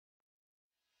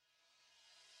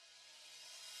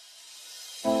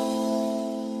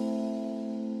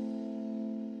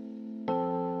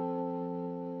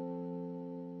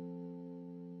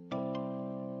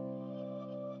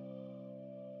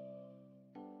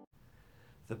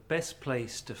The best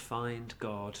place to find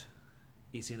God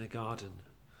is in a garden,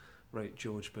 wrote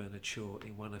George Bernard Shaw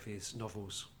in one of his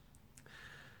novels.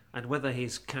 And whether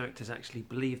his characters actually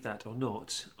believe that or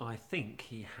not, I think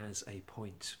he has a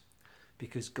point,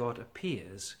 because God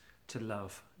appears to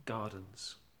love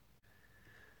gardens.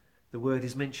 The word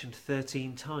is mentioned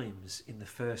 13 times in the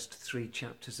first 3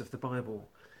 chapters of the Bible,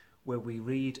 where we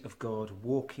read of God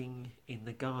walking in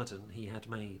the garden he had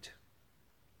made.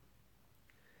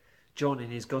 John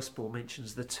in his Gospel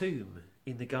mentions the tomb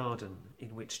in the garden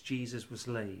in which Jesus was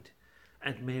laid,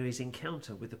 and Mary's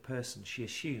encounter with the person she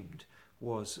assumed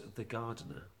was the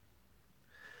gardener.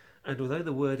 And although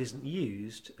the word isn't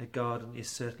used, a garden is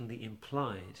certainly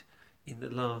implied in the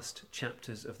last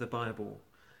chapters of the Bible,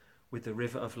 with the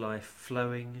river of life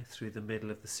flowing through the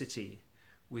middle of the city,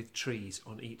 with trees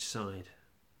on each side.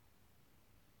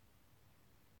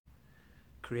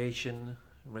 Creation,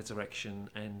 resurrection,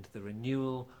 and the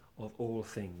renewal of all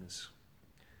things.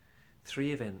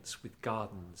 3 events with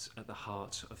gardens at the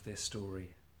heart of their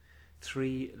story.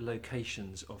 3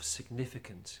 locations of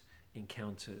significant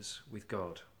encounters with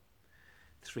God.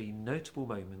 3 notable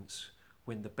moments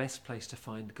when the best place to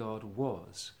find God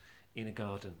was in a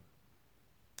garden.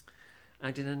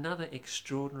 And in another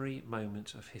extraordinary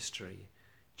moment of history,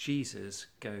 Jesus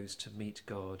goes to meet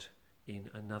God in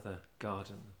another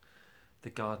garden, the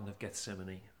Garden of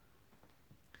Gethsemane.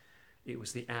 It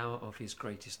was the hour of his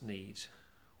greatest need,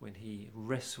 when he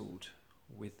wrestled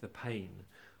with the pain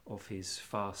of his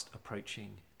fast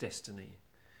approaching destiny,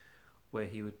 where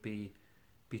he would be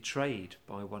betrayed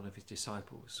by one of his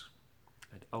disciples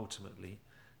and ultimately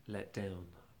let down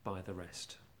by the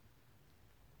rest.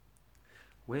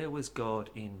 Where was God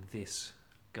in this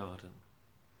garden?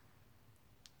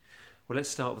 Well, let's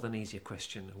start with an easier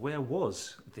question. Where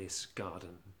was this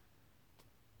garden?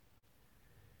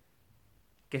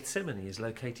 Gethsemane is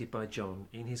located by John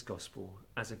in his Gospel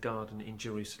as a garden in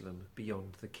Jerusalem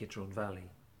beyond the Kidron Valley.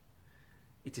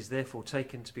 It is therefore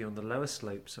taken to be on the lower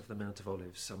slopes of the Mount of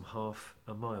Olives, some half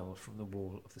a mile from the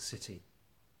wall of the city.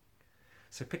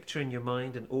 So picture in your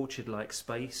mind an orchard-like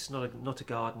space, not a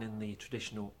garden in the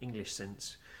traditional English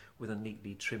sense with a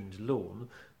neatly trimmed lawn,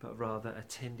 but rather a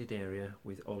tended area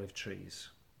with olive trees.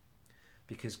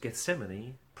 Because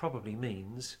Gethsemane probably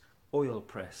means oil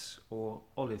press or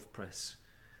olive press,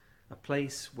 a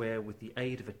place where, with the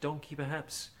aid of a donkey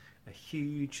perhaps, a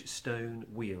huge stone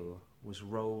wheel was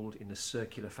rolled in a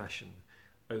circular fashion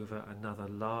over another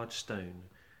large stone,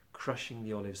 crushing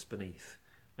the olives beneath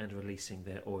and releasing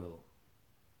their oil.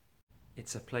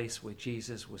 It's a place where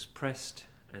Jesus was pressed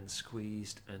and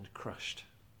squeezed and crushed,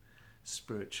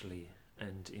 spiritually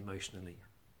and emotionally.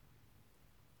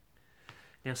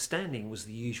 Now, standing was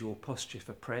the usual posture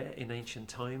for prayer in ancient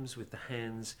times, with the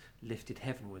hands lifted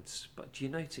heavenwards. But do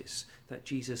you notice that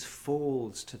Jesus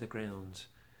falls to the ground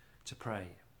to pray?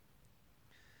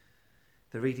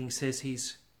 The reading says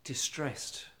he's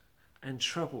distressed and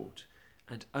troubled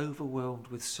and overwhelmed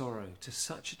with sorrow to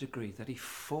such a degree that he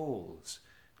falls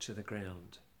to the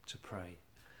ground to pray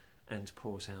and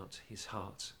pours out his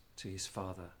heart to his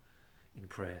Father in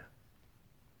prayer.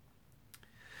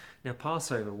 Now,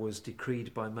 Passover was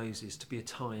decreed by Moses to be a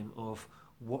time of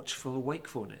watchful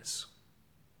wakefulness.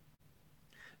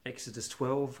 Exodus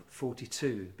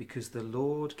 12:42, because the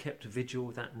Lord kept vigil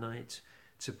that night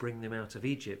to bring them out of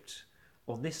Egypt.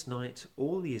 On this night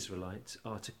all the Israelites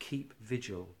are to keep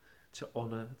vigil to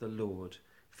honour the Lord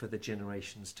for the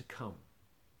generations to come.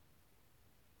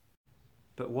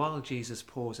 But while Jesus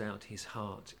pours out his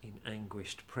heart in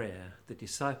anguished prayer, the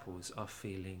disciples are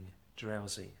feeling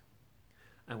drowsy.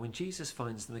 And when Jesus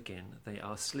finds them again, they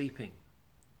are sleeping.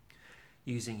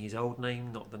 Using his old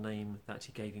name, not the name that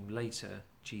he gave him later,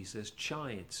 Jesus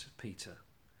chides Peter.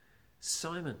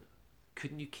 Simon,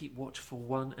 couldn't you keep watch for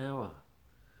 1 hour?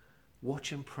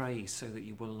 Watch and pray so that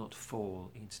you will not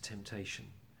fall into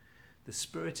temptation. The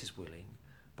spirit is willing,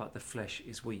 but the flesh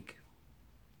is weak.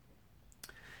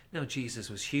 Now, Jesus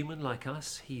was human like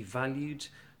us. He valued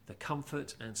the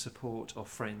comfort and support of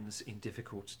friends in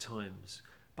difficult times.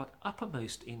 But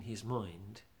uppermost in his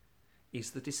mind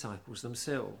is the disciples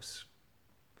themselves.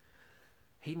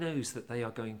 He knows that they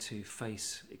are going to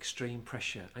face extreme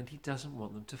pressure, and he doesn't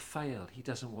want them to fail. He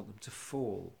doesn't want them to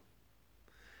fall.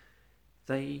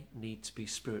 They need to be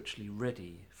spiritually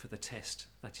ready for the test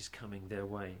that is coming their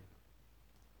way.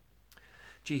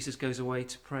 Jesus goes away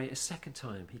to pray a second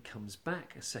time. He comes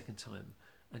back a second time,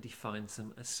 and he finds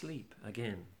them asleep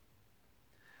again.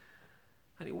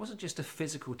 And it wasn't just a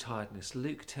physical tiredness.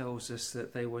 Luke tells us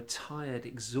that they were tired,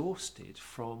 exhausted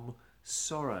from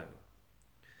sorrow.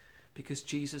 because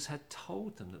Jesus had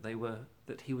told them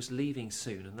that he was leaving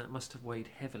soon, and that must have weighed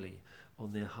heavily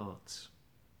on their hearts.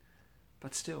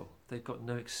 But still, they've got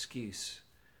no excuse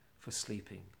for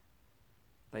sleeping.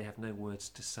 They have no words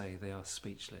to say. They are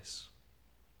speechless.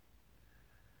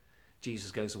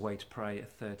 Jesus goes away to pray a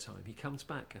third time. He comes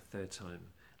back a third time,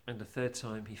 and a third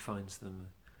time he finds them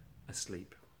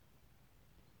asleep.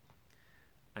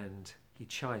 And he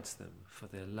chides them for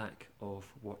their lack of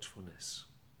watchfulness.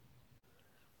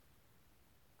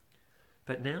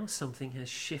 But now something has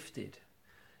shifted.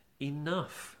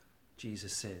 Enough,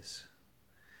 Jesus says.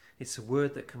 It's a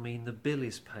word that can mean the bill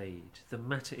is paid, the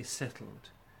matter is settled.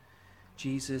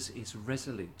 Jesus is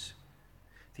resolute.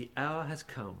 The hour has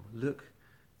come. Look,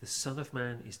 the Son of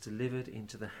Man is delivered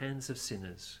into the hands of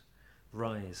sinners.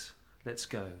 Rise, let's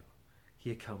go.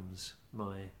 Here comes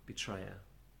my betrayer.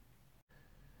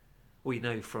 We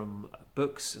know from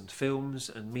books and films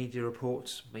and media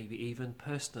reports, maybe even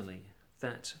personally,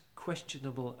 that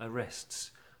questionable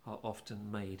arrests are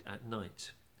often made at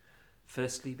night.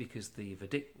 Firstly, because the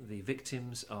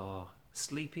victims are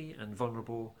sleepy and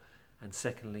vulnerable, and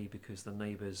secondly, because the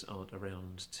neighbours aren't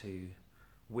around to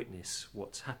witness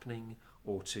what's happening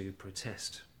or to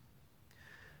protest.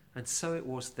 And so it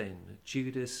was then.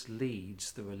 Judas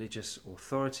leads the religious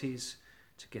authorities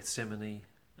to Gethsemane,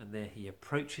 and there he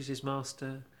approaches his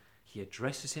master, he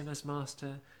addresses him as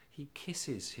master, he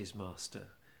kisses his master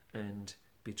and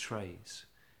betrays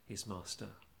his master.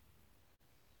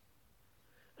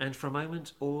 And for a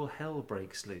moment all hell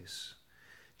breaks loose.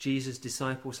 Jesus'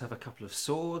 disciples have a couple of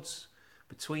swords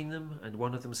between them, and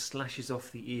one of them slashes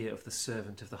off the ear of the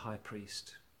servant of the high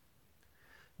priest.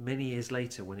 Many years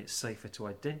later, when it's safer to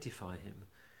identify him,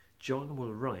 John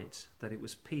will write that it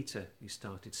was Peter who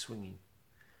started swinging.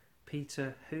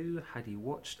 Peter, who, had he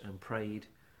watched and prayed,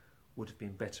 would have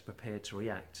been better prepared to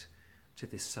react to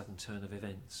this sudden turn of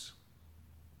events.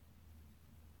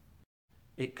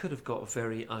 It could have got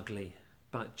very ugly,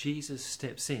 but Jesus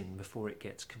steps in before it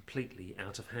gets completely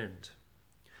out of hand.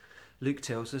 Luke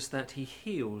tells us that he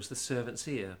heals the servant's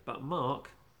ear, but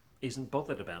Mark isn't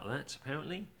bothered about that,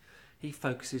 apparently. He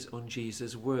focuses on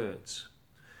Jesus' words.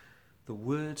 The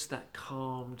words that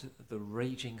calmed the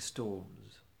raging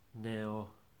storms now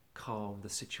calm the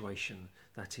situation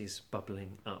that is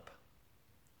bubbling up.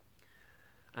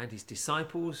 And his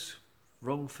disciples,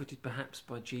 wrong-footed perhaps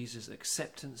by Jesus'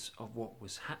 acceptance of what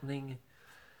was happening,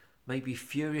 maybe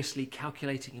furiously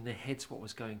calculating in their heads what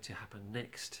was going to happen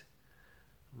next,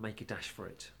 make a dash for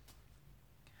it,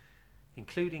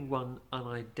 including one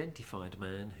unidentified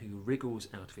man who wriggles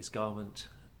out of his garment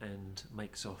and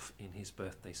makes off in his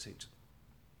birthday suit.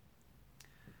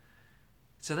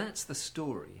 So that's the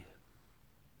story.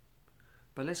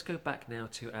 But let's go back now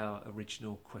to our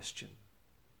original question.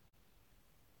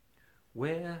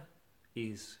 Where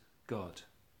is God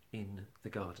in the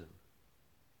garden?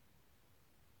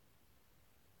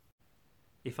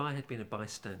 If I had been a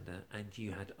bystander and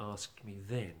you had asked me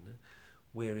then,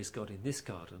 where is God in this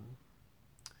garden?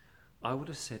 I would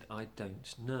have said, I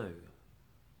don't know.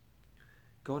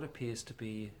 God appears to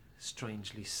be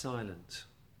strangely silent.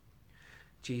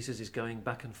 Jesus is going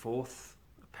back and forth,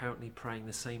 apparently praying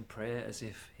the same prayer as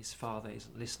if his Father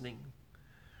isn't listening.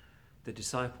 The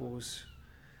disciples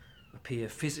appear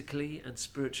physically and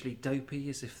spiritually dopey,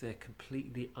 as if they're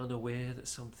completely unaware that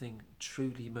something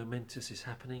truly momentous is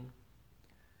happening.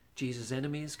 Jesus'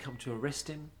 enemies come to arrest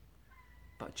him,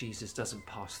 but Jesus doesn't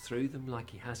pass through them like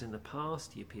he has in the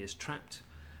past. He appears trapped,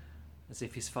 as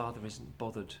if his Father isn't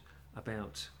bothered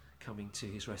about coming to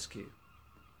his rescue.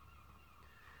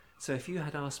 So if you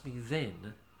had asked me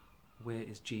then, where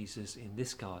is Jesus in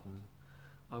this garden,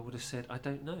 I would have said, I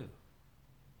don't know.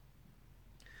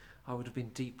 I would have been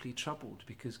deeply troubled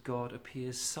because God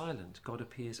appears silent, God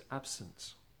appears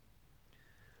absent.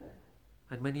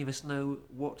 And many of us know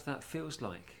what that feels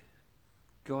like.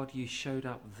 God, you showed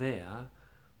up there,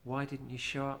 why didn't you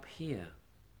show up here?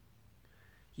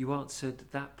 You answered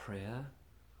that prayer,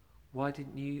 why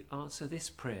didn't you answer this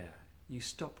prayer? You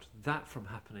stopped that from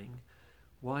happening,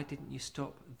 why didn't you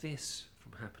stop this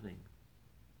from happening?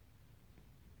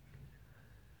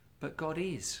 But God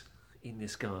is in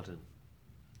this garden.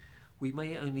 We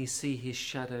may only see his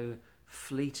shadow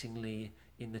fleetingly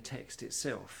in the text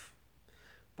itself,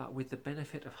 but with the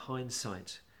benefit of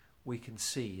hindsight, we can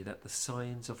see that the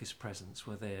signs of his presence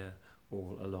were there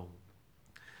all along.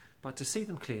 But to see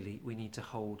them clearly, we need to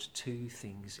hold two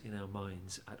things in our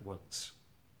minds at once.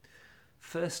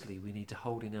 Firstly, we need to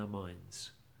hold in our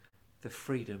minds the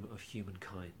freedom of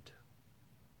humankind.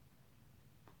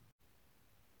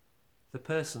 The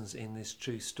persons in this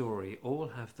true story all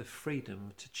have the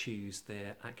freedom to choose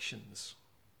their actions.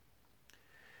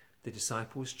 The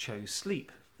disciples chose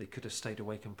sleep. They could have stayed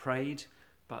awake and prayed,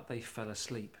 but they fell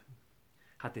asleep.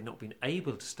 Had they not been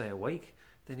able to stay awake,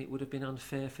 then it would have been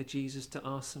unfair for Jesus to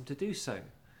ask them to do so.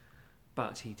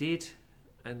 But he did,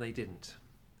 and they didn't.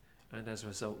 And as a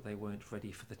result, they weren't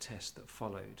ready for the test that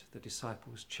followed. The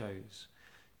disciples chose.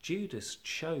 Judas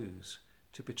chose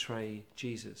to betray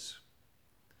Jesus.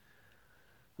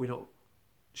 We're not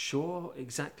sure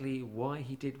exactly why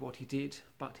he did what he did,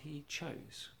 but he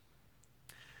chose.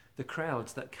 The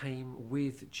crowds that came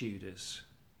with Judas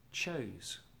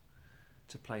chose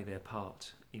to play their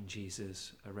part in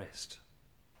Jesus' arrest.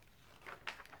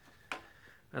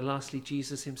 And lastly,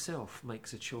 Jesus himself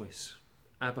makes a choice.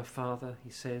 Abba, Father, he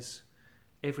says,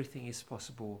 everything is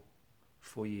possible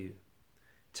for you.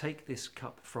 Take this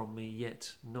cup from me,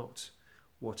 yet not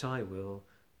what I will,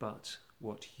 but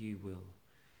what you will.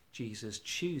 Jesus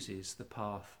chooses the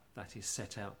path that is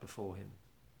set out before him.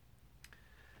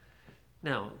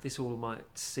 Now, this all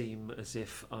might seem as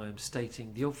if I'm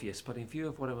stating the obvious, but in view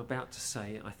of what I'm about to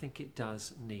say, I think it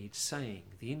does need saying.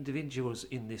 The individuals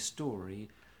in this story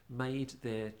made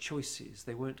their choices.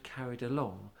 They weren't carried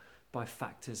along by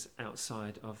factors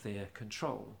outside of their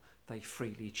control. They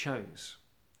freely chose.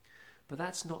 But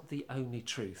that's not the only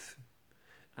truth.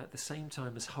 At the same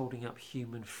time as holding up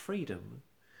human freedom,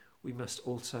 we must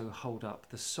also hold up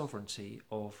the sovereignty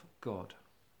of God.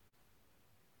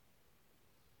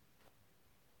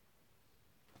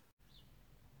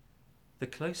 The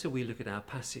closer we look at our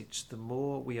passage, the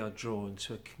more we are drawn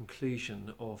to a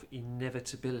conclusion of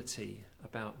inevitability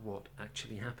about what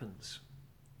actually happens.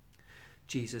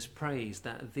 Jesus prays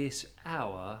that this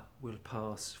hour will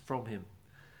pass from him.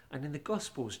 And in the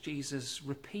Gospels, Jesus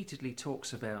repeatedly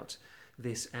talks about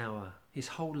this hour. His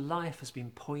whole life has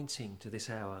been pointing to this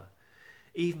hour.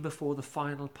 Even before the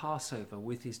final Passover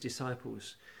with his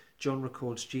disciples, John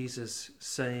records Jesus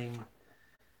saying,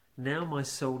 "Now my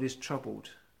soul is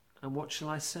troubled. And what shall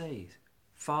I say?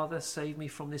 Father, save me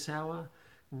from this hour?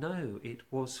 No, it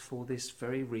was for this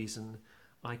very reason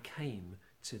I came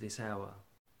to this hour."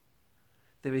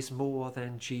 There is more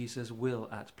than Jesus' will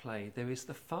at play. There is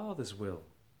the Father's will.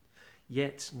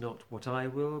 Yet not what I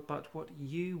will, but what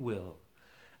you will.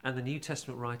 And the New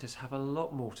Testament writers have a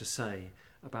lot more to say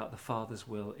about the Father's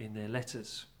will in their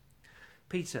letters.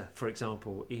 Peter, for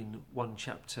example, in 1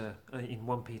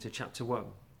 Peter chapter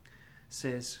 1,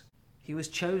 says, "He was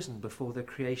chosen before the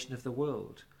creation of the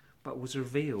world, but was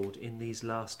revealed in these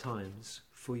last times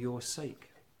for your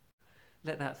sake."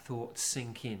 Let that thought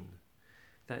sink in,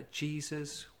 that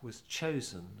Jesus was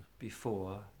chosen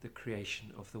before the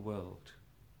creation of the world.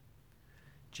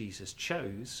 Jesus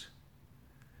chose,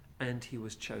 and he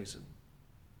was chosen.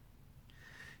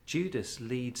 Judas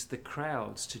leads the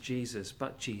crowds to Jesus,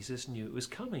 but Jesus knew it was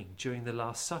coming. During the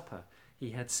Last Supper,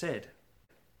 he had said,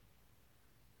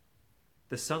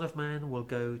 "The Son of Man will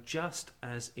go just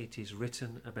as it is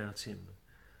written about him.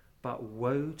 But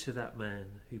woe to that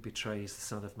man who betrays the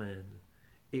Son of Man.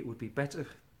 It would be better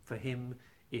for him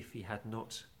if he had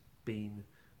not been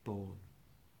born."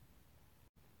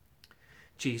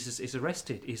 Jesus is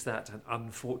arrested. Is that an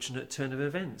unfortunate turn of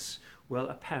events? Well,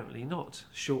 apparently not.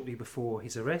 Shortly before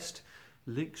his arrest,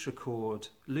 Luke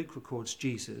records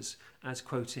Jesus as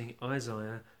quoting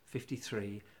Isaiah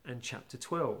 53 and chapter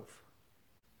 12.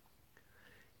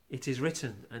 "It is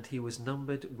written, and he was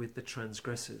numbered with the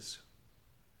transgressors.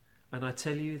 And I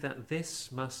tell you that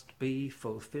this must be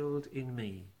fulfilled in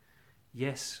me.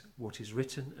 Yes, what is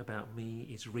written about me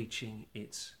is reaching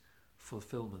its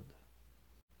fulfillment."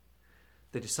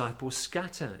 The disciples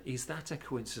scatter. Is that a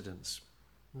coincidence?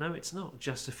 No, it's not.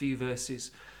 Just a few verses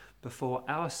before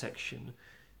our section,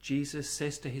 Jesus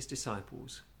says to his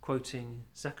disciples, quoting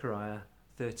Zechariah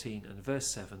 13 and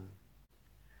verse 7,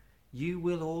 "You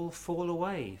will all fall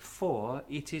away, for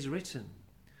it is written,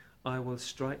 I will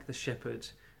strike the shepherd,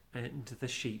 and the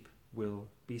sheep will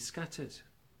be scattered."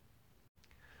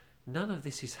 None of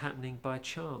this is happening by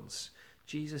chance.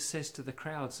 Jesus says to the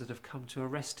crowds that have come to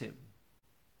arrest him,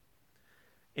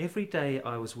 "Every day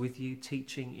I was with you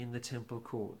teaching in the temple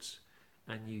courts,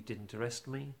 and you didn't arrest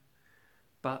me,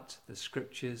 but the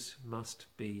scriptures must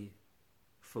be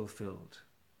fulfilled."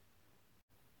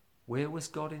 Where was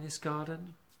God in this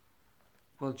garden?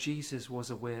 Well, Jesus was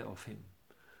aware of him,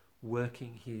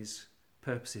 working his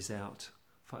purposes out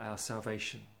for our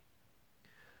salvation.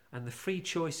 And the free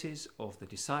choices of the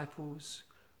disciples,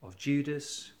 of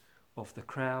Judas, of the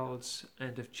crowds,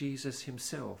 and of Jesus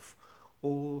himself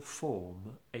all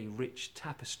form a rich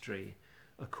tapestry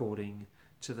according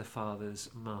to the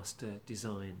Father's master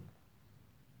design.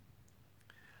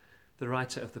 The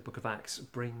writer of the book of Acts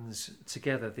brings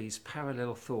together these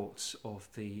parallel thoughts of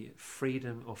the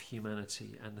freedom of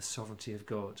humanity and the sovereignty of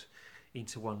God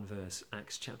into one verse,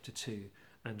 Acts chapter 2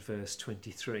 and verse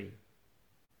 23.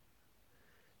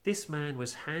 This man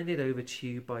was handed over to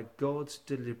you by God's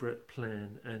deliberate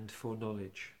plan and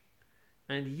foreknowledge,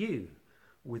 and you,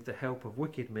 with the help of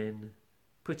wicked men,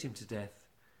 put him to death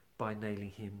by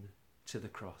nailing him to the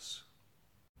cross.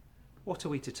 What are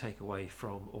we to take away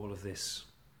from all of this?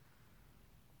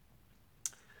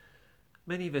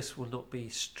 Many of us will not be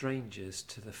strangers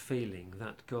to the feeling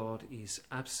that God is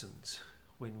absent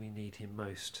when we need him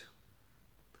most.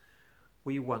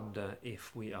 We wonder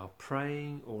if we are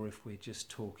praying or if we're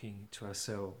just talking to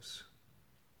ourselves.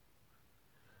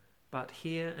 But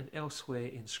here and elsewhere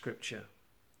in Scripture,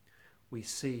 we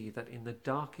see that in the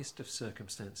darkest of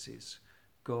circumstances,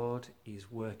 God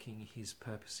is working his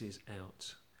purposes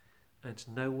out, and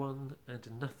no one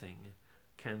and nothing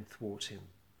can thwart him.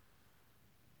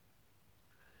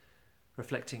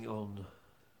 Reflecting on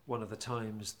one of the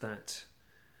times that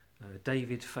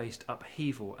David faced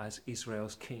upheaval as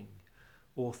Israel's king,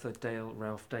 author Dale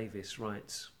Ralph Davis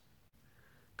writes,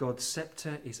 God's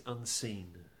sceptre is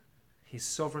unseen, his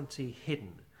sovereignty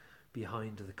hidden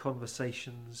behind the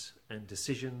conversations and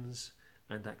decisions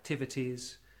and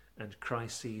activities and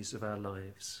crises of our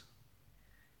lives.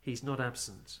 He's not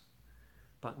absent,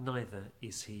 but neither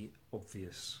is he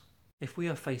obvious. If we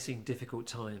are facing difficult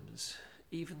times,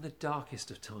 even the darkest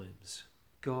of times,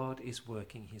 God is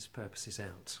working his purposes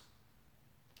out.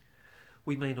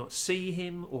 We may not see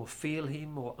him or feel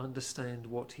him or understand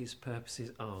what his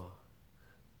purposes are,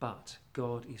 but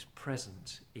God is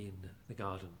present in the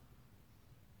garden.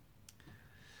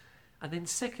 And then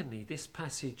secondly, this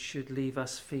passage should leave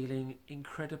us feeling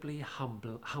incredibly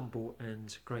humble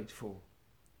and grateful.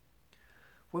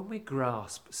 When we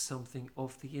grasp something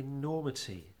of the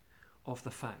enormity of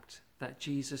the fact that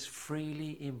Jesus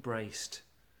freely embraced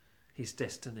his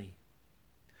destiny,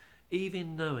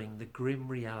 even knowing the grim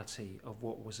reality of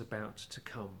what was about to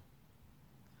come,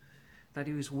 that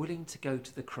he was willing to go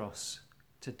to the cross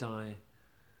to die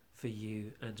for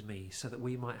you and me so that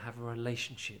we might have a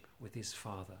relationship with his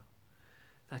Father,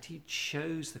 that he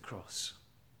chose the cross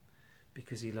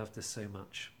because he loved us so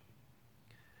much,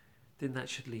 then that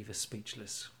should leave us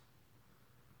speechless.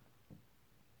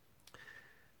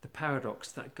 The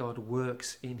paradox that God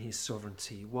works in his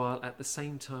sovereignty while at the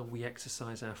same time we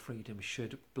exercise our freedom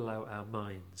should blow our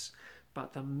minds.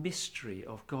 But the mystery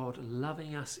of God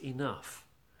loving us enough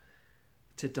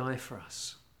to die for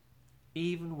us,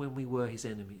 even when we were his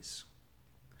enemies,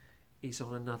 is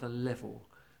on another level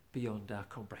beyond our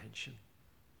comprehension.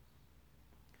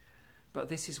 But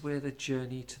this is where the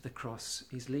journey to the cross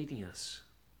is leading us.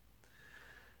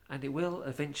 And it will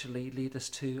eventually lead us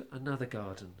to another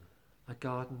garden, a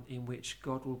garden in which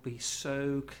God will be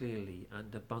so clearly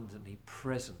and abundantly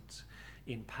present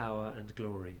in power and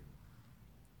glory.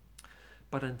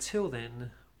 But until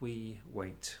then, we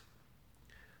wait.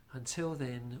 Until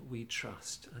then, we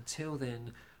trust. Until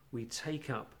then, we take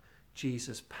up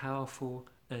Jesus' powerful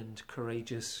and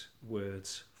courageous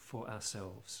words for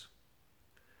ourselves.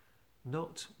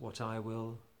 Not what I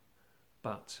will,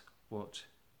 but what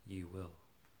you will.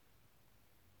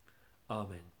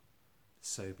 Amen.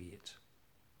 So be it.